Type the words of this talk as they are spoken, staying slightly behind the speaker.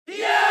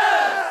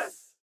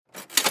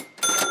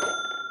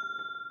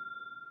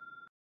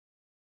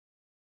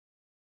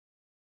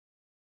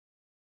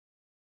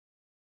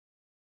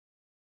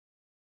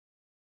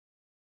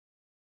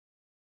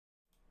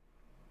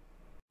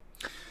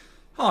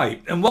Hi,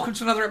 and welcome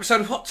to another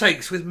episode of Hot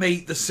Takes with me,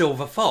 the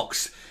Silver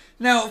Fox.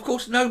 Now, of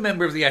course, no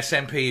member of the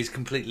SNP is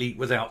completely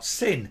without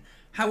sin.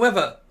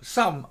 However,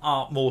 some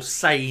are more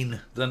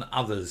sane than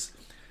others.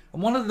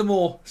 And one of the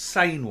more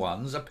sane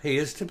ones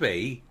appears to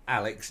be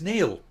Alex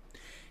Neil.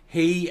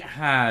 He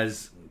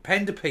has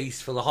penned a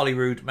piece for the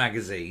Holyrood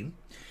magazine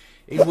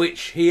in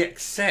which he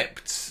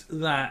accepts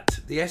that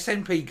the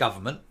SNP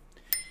government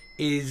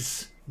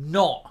is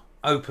not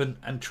open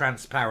and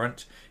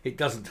transparent. It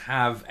doesn't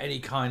have any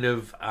kind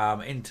of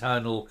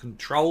internal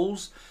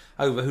controls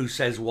over who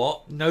says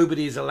what.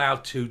 Nobody is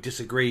allowed to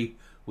disagree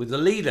with the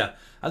leader,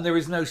 and there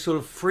is no sort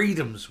of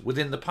freedoms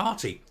within the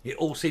party. It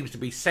all seems to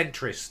be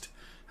centrist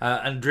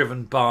and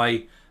driven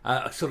by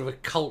a sort of a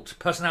cult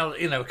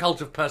personality, a cult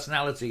of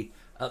personality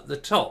at the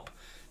top.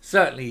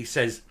 Certainly, he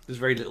says there's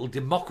very little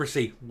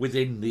democracy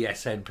within the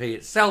SNP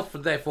itself,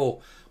 and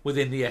therefore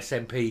within the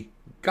SNP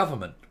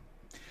government.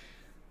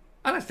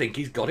 And I think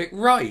he's got it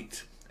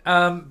right.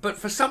 But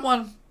for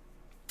someone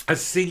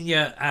as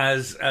senior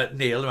as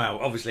Neil, well,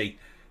 obviously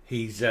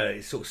he's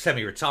sort of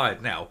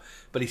semi-retired now,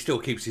 but he still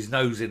keeps his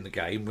nose in the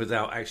game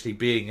without actually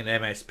being an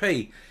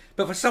MSP.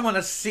 But for someone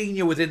as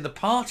senior within the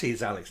party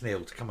as Alex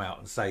Neil to come out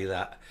and say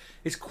that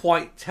is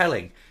quite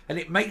telling. And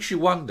it makes you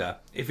wonder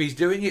if he's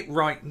doing it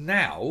right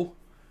now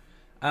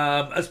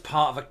as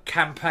part of a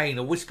campaign,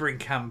 a whispering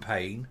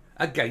campaign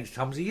against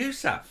Humza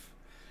Yousaf.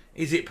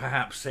 Is it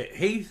perhaps that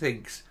he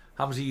thinks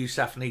Humza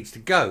Yousaf needs to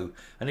go,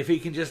 and if he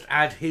can just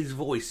add his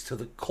voice to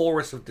the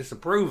chorus of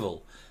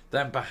disapproval,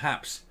 then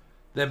perhaps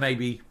there may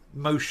be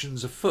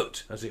motions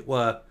afoot, as it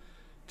were,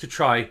 to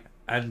try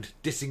and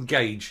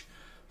disengage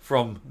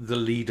from the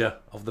leader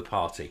of the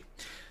party.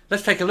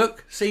 Let's take a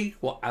look, see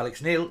what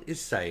Alex Neil is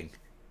saying.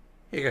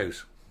 Here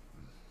goes.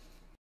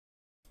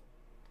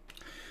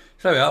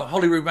 So we are,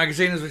 Holyrood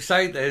magazine, as we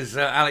say. There's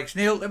Alex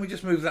Neil. Let me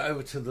just move that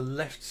over to the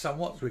left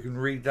somewhat so we can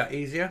read that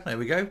easier. There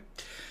we go.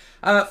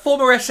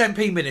 Former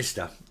SNP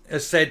minister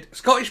has said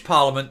Scottish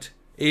Parliament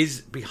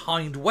is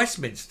behind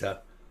Westminster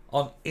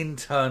on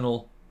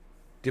internal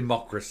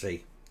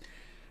democracy.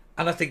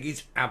 And I think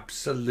he's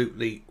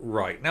absolutely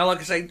right. Now, like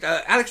I say,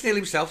 Alex Neil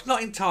himself,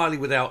 not entirely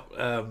without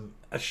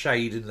a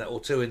shade or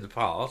two in the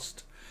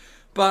past,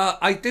 but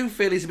I do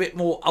feel he's a bit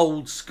more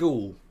old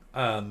school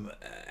SNP.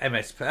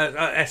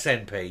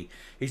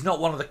 He's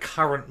not one of the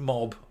current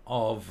mob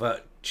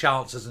of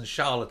chancers and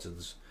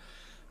charlatans.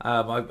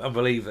 I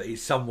believe that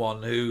he's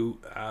someone who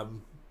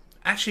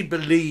actually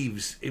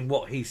believes in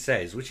what he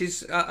says, which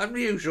is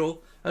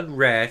unusual and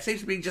rare. It seems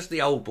to be just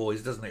the old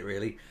boys, doesn't it,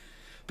 really?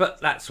 But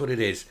that's what it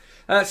is.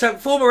 So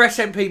former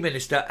SNP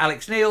minister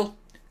Alex Neil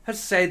has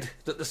said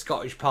that the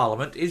Scottish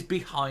Parliament is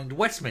behind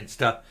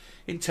Westminster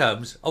in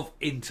terms of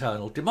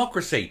internal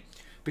democracy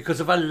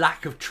because of a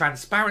lack of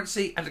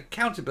transparency and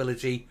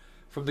accountability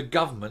from the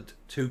government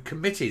to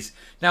committees.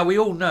 Now, we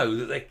all know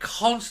that they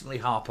constantly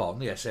harp on,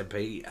 the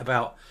SNP,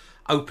 about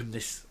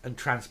openness and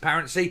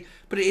transparency,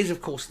 but it is,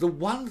 of course, the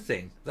one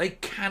thing they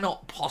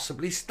cannot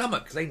possibly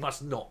stomach. They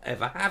must not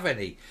ever have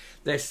any.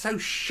 They're so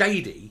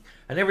shady,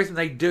 and everything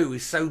they do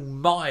is so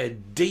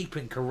mired deep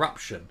in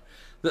corruption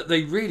that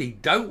they really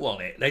don't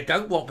want it. They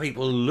don't want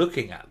people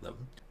looking at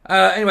them.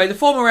 Anyway, the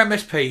former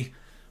MSP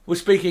was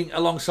speaking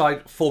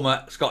alongside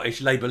former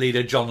Scottish Labour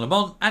leader John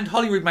Lamont and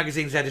Holyrood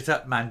magazine's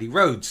editor Mandy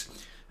Rhodes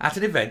at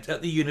an event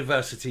at the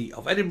University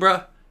of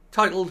Edinburgh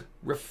titled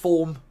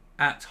Reform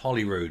at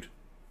Holyrood.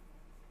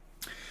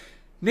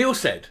 Neil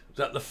said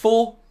that the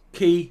four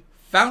key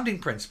founding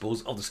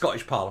principles of the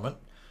Scottish Parliament,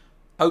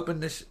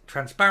 openness,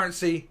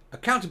 transparency,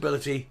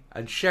 accountability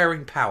and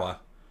sharing power,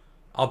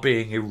 are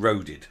being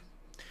eroded.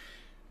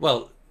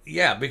 Well,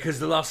 yeah, because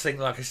the last thing,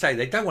 like I say,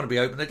 they don't want to be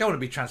open, they don't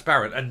want to be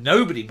transparent, and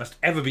nobody must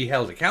ever be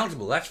held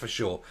accountable, that's for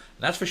sure.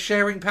 And as for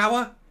sharing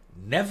power,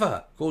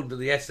 never, according to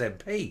the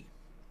SNP.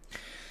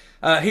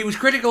 He was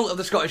critical of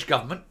the Scottish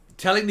Government,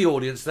 telling the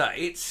audience that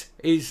it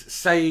is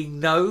saying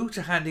no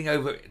to handing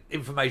over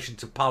information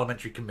to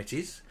parliamentary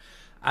committees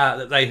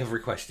that they have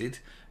requested,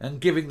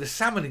 and giving the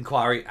salmon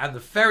inquiry and the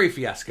ferry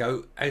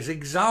fiasco as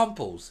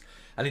examples.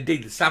 And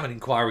indeed, the salmon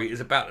inquiry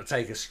is about to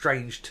take a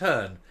strange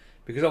turn,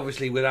 because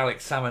obviously with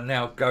Alex Salmond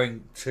now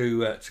going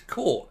to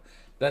court,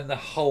 then the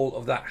whole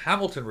of that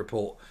Hamilton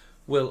report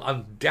will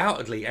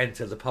undoubtedly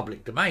enter the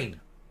public domain,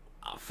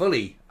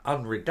 fully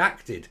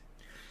unredacted.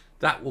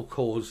 That will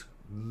cause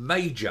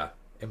major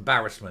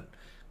embarrassment,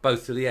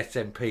 both to the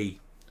SNP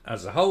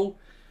as a whole,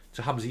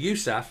 to Humza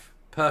Yousaf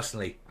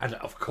personally, and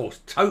of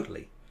course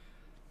totally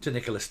to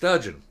Nicola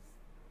Sturgeon.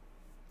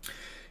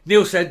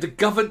 Neil said the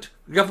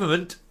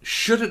government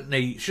shouldn't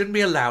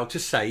be allowed to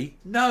say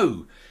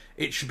no.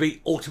 It should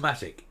be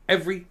automatic.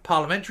 Every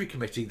parliamentary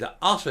committee that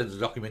asks for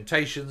the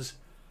documentations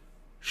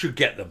should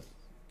get them.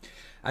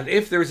 And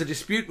if there is a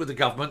dispute with the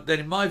government, then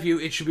in my view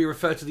it should be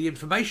referred to the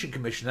Information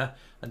Commissioner,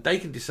 and they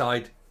can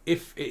decide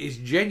if it is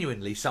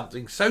genuinely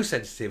something so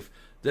sensitive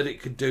that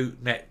it could do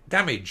net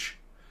damage.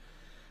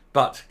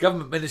 But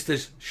government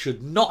ministers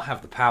should not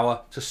have the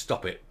power to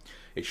stop it.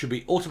 It should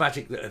be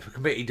automatic that if a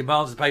committee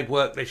demands the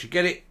paperwork, they should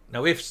get it.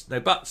 No ifs, no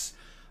buts.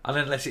 and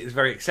unless it is a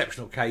very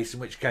exceptional case, in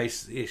which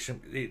case the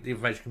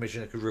Information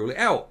Commissioner could rule it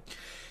out.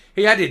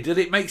 He added that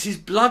it makes his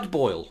blood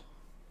boil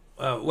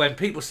when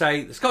people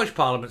say the Scottish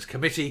Parliament's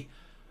committee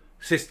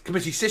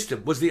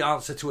system was the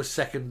answer to a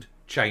second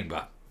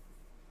chamber.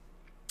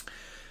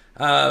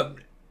 Now,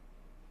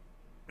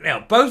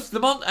 both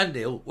Lamont and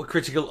Neil were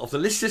critical of the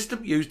list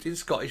system used in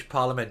Scottish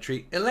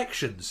parliamentary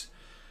elections.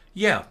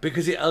 Yeah,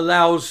 because it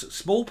allows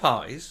small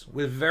parties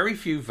with very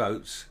few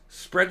votes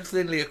spread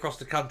thinly across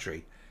the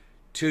country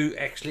to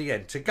actually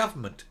enter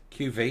government.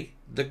 QV,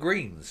 the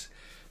Greens.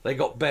 They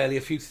got barely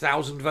a few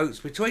thousand votes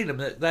between them.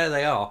 There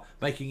they are,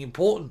 making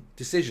important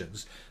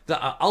decisions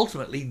that are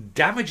ultimately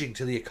damaging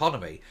to the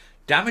economy,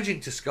 damaging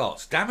to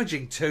Scots,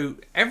 damaging to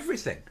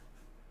everything.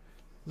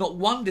 Not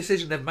one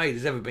decision they've made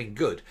has ever been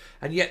good,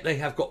 and yet they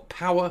have got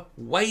power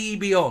way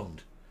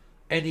beyond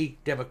any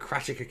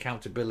democratic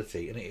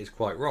accountability, and it is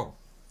quite wrong.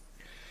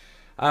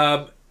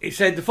 It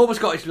said the former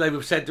Scottish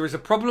Labour said there is a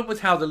problem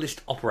with how the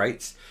list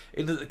operates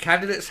in that the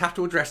candidates have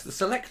to address the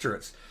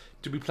selectorates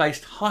to be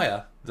placed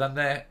higher than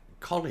their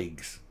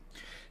colleagues.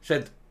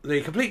 Said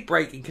the complete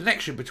break in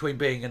connection between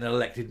being an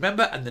elected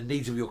member and the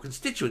needs of your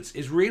constituents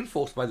is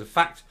reinforced by the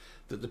fact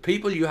that the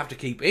people you have to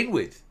keep in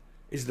with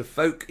is the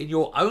folk in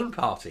your own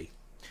party.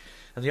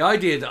 And the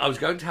idea that I was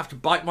going to have to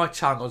bite my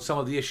tongue on some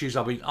of the issues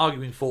I've been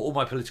arguing for all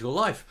my political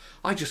life,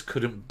 I just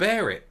couldn't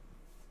bear it.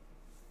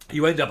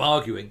 You end up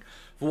arguing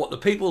for what the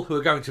people who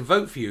are going to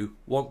vote for you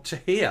want to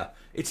hear.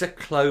 It's a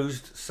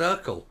closed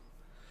circle.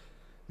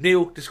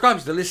 Neil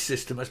describes the list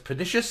system as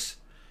pernicious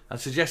and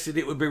suggested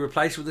it would be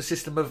replaced with a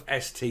system of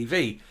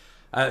STV,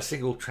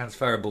 single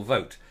transferable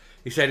vote.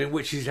 He said, in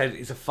which he said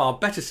it's a far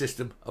better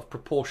system of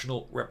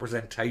proportional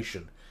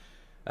representation.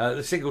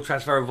 The single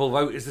transferable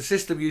vote is the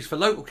system used for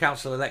local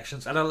council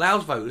elections and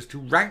allows voters to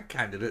rank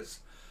candidates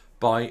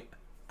by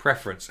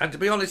preference. And to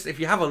be honest, if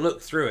you have a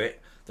look through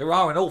it, there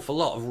are an awful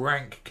lot of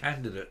rank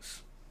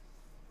candidates.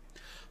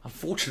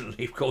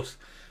 Unfortunately, of course,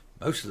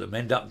 most of them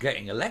end up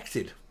getting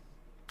elected.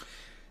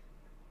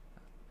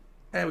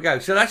 There we go.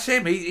 So that's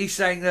him. He's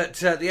saying that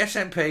the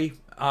SNP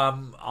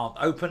aren't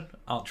open,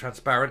 aren't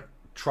transparent,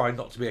 try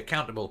not to be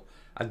accountable,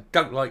 and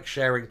don't like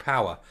sharing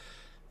power.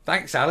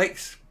 Thanks,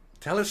 Alex.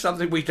 Tell us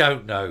something we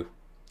don't know.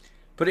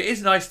 But it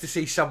is nice to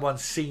see someone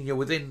senior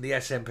within the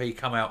SNP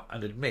come out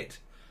and admit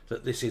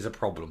that this is a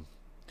problem.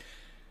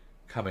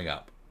 Coming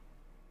up.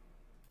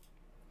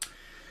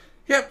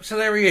 Yep, so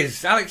there he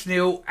is. Alex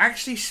Neil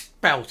actually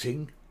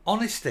spouting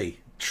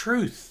honesty,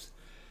 truth,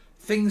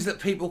 things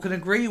that people can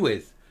agree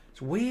with.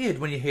 It's weird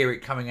when you hear it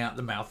coming out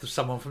the mouth of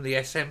someone from the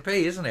SNP,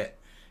 isn't it?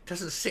 It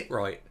doesn't sit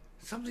right.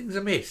 Something's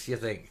amiss, you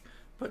think.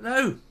 But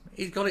no,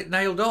 he's got it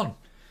nailed on.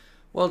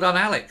 Well done,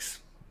 Alex.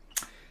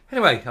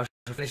 Anyway, I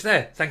shall finish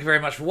there. Thank you very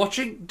much for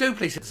watching. Do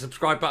please hit the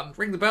subscribe button,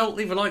 ring the bell,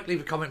 leave a like,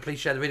 leave a comment, please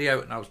share the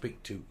video, and I'll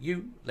speak to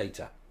you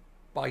later.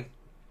 Bye.